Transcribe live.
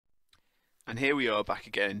And here we are back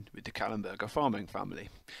again with the Kallenberger farming family.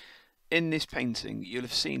 In this painting you'll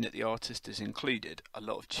have seen that the artist has included a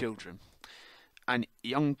lot of children. And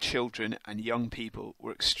young children and young people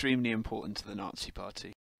were extremely important to the Nazi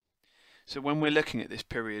Party. So when we're looking at this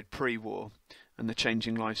period pre-war and the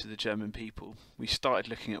changing lives of the German people, we started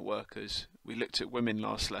looking at workers, we looked at women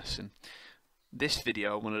last lesson. This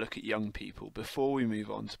video I want to look at young people before we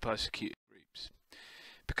move on to persecuted groups.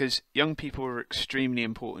 Because young people were extremely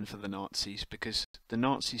important for the Nazis because the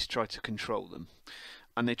Nazis tried to control them.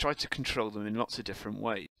 And they tried to control them in lots of different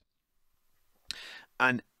ways.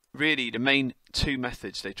 And really the main two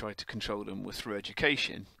methods they tried to control them were through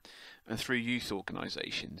education and through youth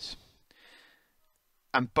organisations.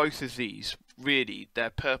 And both of these, really,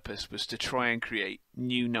 their purpose was to try and create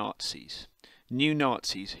new Nazis. New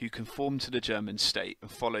Nazis who conformed to the German state and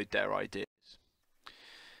followed their ideas.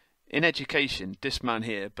 In education, this man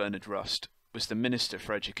here, Bernhard Rust, was the Minister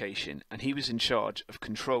for Education, and he was in charge of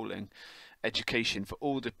controlling education for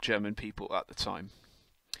all the German people at the time.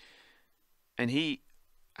 And he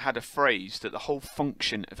had a phrase that the whole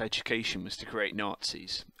function of education was to create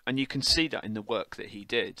Nazis. And you can see that in the work that he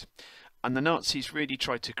did. And the Nazis really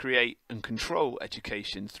tried to create and control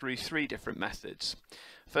education through three different methods.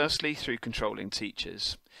 Firstly, through controlling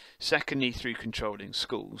teachers. Secondly, through controlling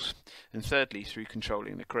schools. And thirdly, through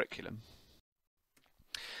controlling the curriculum.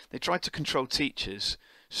 They tried to control teachers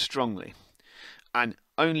strongly. And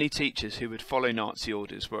only teachers who would follow Nazi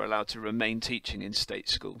orders were allowed to remain teaching in state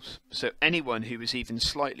schools. So anyone who was even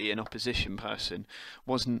slightly an opposition person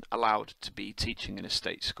wasn't allowed to be teaching in a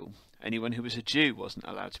state school. Anyone who was a Jew wasn't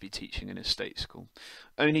allowed to be teaching in a state school.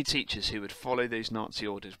 Only teachers who would follow those Nazi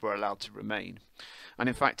orders were allowed to remain. And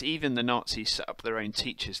in fact, even the Nazis set up their own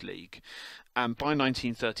teachers' league. And by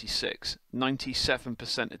 1936,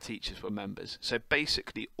 97% of teachers were members. So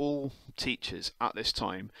basically all teachers at this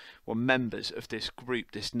time were members of this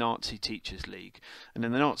group, this Nazi Teachers League. And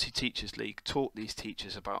then the Nazi Teachers League taught these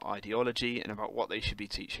teachers about ideology and about what they should be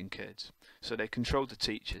teaching kids. So they controlled the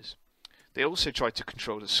teachers. They also tried to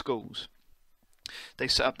control the schools. They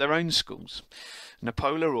set up their own schools.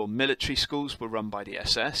 Napola or military schools were run by the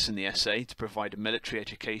SS and the SA to provide a military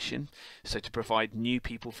education, so to provide new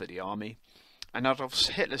people for the army. And Adolf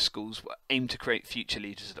Hitler's schools were aimed to create future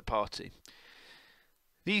leaders of the party.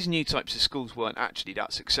 These new types of schools weren't actually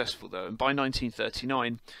that successful though, and by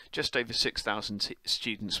 1939 just over 6,000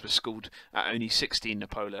 students were schooled at only 16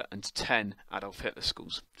 Napola and 10 Adolf Hitler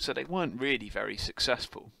schools, so they weren't really very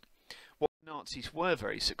successful. What the Nazis were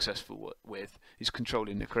very successful with is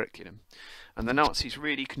controlling the curriculum, and the Nazis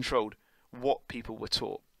really controlled what people were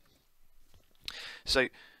taught. So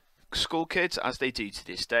school kids, as they do to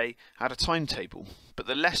this day, had a timetable, but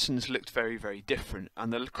the lessons looked very, very different,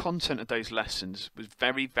 and the content of those lessons was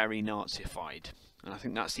very, very Nazified, and I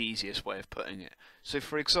think that's the easiest way of putting it. So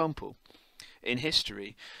for example, in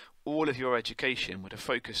history, all of your education would have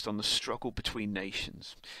focused on the struggle between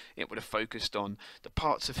nations. It would have focused on the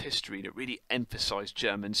parts of history that really emphasised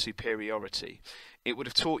German superiority. It would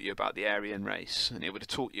have taught you about the Aryan race, and it would have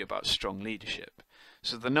taught you about strong leadership.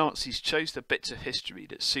 So the Nazis chose the bits of history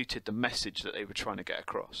that suited the message that they were trying to get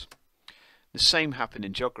across. The same happened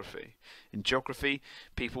in geography. In geography,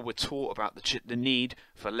 people were taught about the need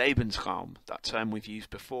for Lebensraum, that term we've used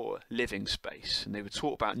before, living space, and they were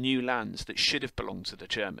taught about new lands that should have belonged to the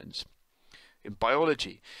Germans. In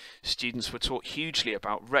biology, students were taught hugely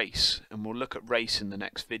about race, and we'll look at race in the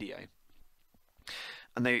next video.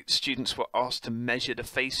 And students were asked to measure the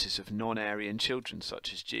faces of non-Aryan children,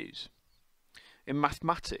 such as Jews. In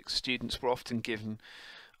mathematics, students were often given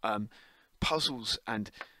puzzles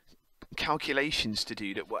and calculations to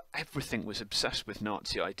do where everything was obsessed with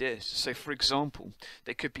Nazi ideas. So for example,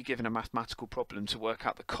 they could be given a mathematical problem to work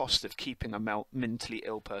out the cost of keeping a mentally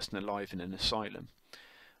ill person alive in an asylum.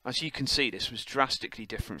 As you can see, this was drastically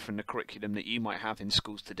different from the curriculum that you might have in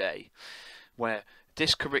schools today, where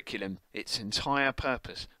this curriculum, its entire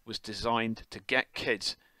purpose, was designed to get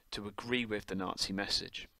kids to agree with the Nazi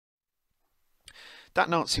message. That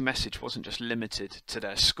Nazi message wasn't just limited to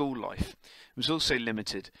their school life, it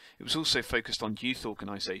was also focused on youth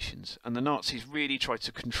organisations, and the Nazis really tried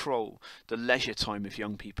to control the leisure time of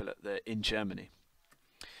young people in Germany.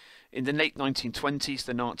 In the late 1920s,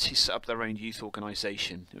 the Nazis set up their own youth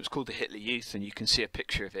organisation. It was called the Hitler Youth, and you can see a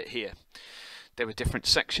picture of it here. There were different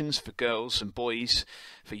sections for girls and boys,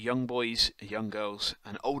 for young boys, young girls,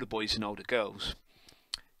 and older boys and older girls.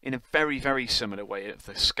 In a very, very similar way of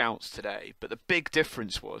the Scouts today, but the big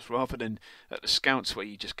difference was, rather than at the Scouts where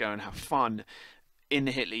you just go and have fun, in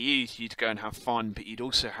the Hitler Youth you'd go and have fun, but you'd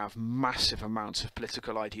also have massive amounts of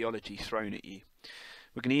political ideology thrown at you.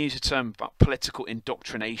 We're going to use a term about political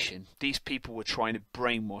indoctrination. These people were trying to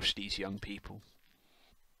brainwash these young people.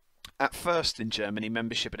 At first in Germany,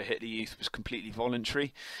 membership of the Hitler Youth was completely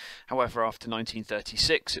voluntary. However, after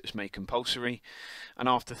 1936 it was made compulsory, and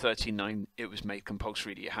after 1939 it was made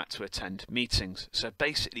compulsory that you had to attend meetings. So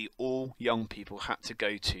basically all young people had to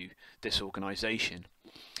go to this organisation.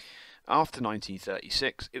 After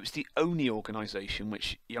 1936, it was the only organisation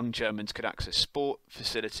which young Germans could access sport,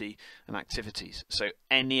 facility and activities. So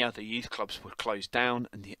any other youth clubs were closed down,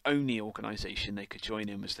 and the only organisation they could join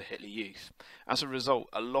in was the Hitler Youth. As a result,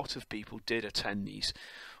 a lot of people did attend these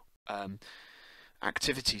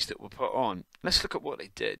activities that were put on. Let's look at what they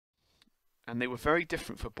did. And they were very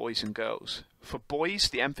different for boys and girls. For boys,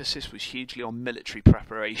 the emphasis was hugely on military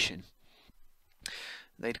preparation.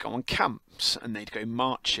 They'd go on camps and they'd go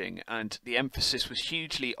marching, and the emphasis was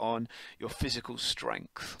hugely on your physical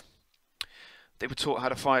strength. They were taught how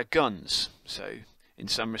to fire guns, so in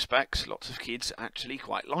some respects lots of kids actually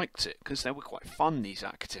quite liked it because they were quite fun, these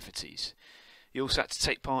activities. You also had to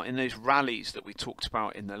take part in those rallies that we talked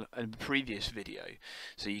about in the previous video.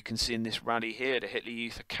 So you can see in this rally here the Hitler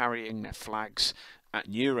Youth are carrying their flags at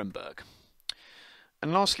Nuremberg.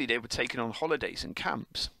 And lastly, they were taken on holidays and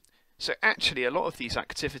camps. So actually a lot of these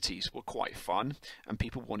activities were quite fun and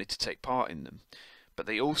people wanted to take part in them. But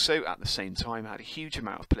they also at the same time had a huge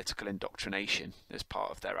amount of political indoctrination as part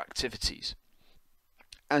of their activities.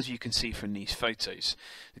 As you can see from these photos,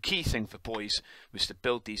 the key thing for boys was to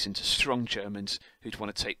build these into strong Germans who'd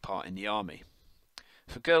want to take part in the army.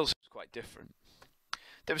 For girls it was quite different.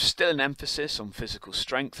 There was still an emphasis on physical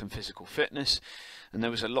strength and physical fitness, and there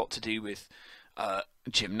was a lot to do with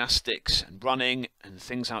gymnastics and running and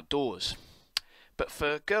things outdoors. But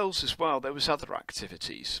for girls as well, there was other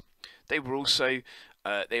activities. They also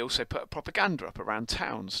put propaganda up around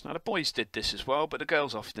towns. Now the boys did this as well, but the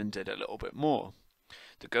girls often did a little bit more.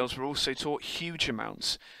 The girls were also taught huge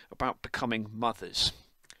amounts about becoming mothers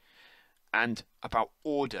and about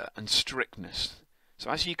order and strictness. So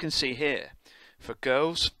as you can see here, for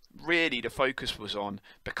girls, really the focus was on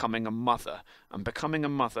becoming a mother, and becoming a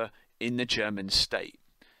mother in the German state.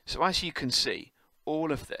 So as you can see,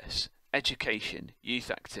 all of this, education, youth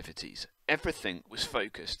activities, everything was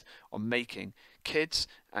focused on making kids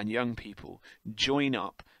and young people join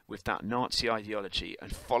up with that Nazi ideology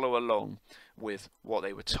and follow along with what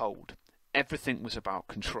they were told. Everything was about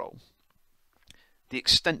control. The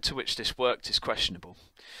extent to which this worked is questionable.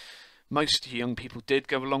 Most young people did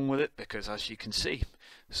go along with it because, as you can see,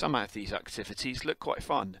 some of these activities look quite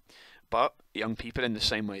fun. But young people, in the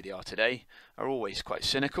same way they are today, are always quite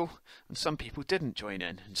cynical, and some people didn't join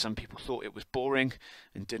in, and some people thought it was boring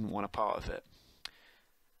and didn't want a part of it.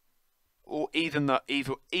 Or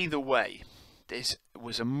either way, this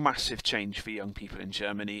was a massive change for young people in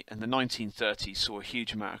Germany, and the 1930s saw a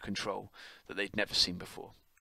huge amount of control that they'd never seen before.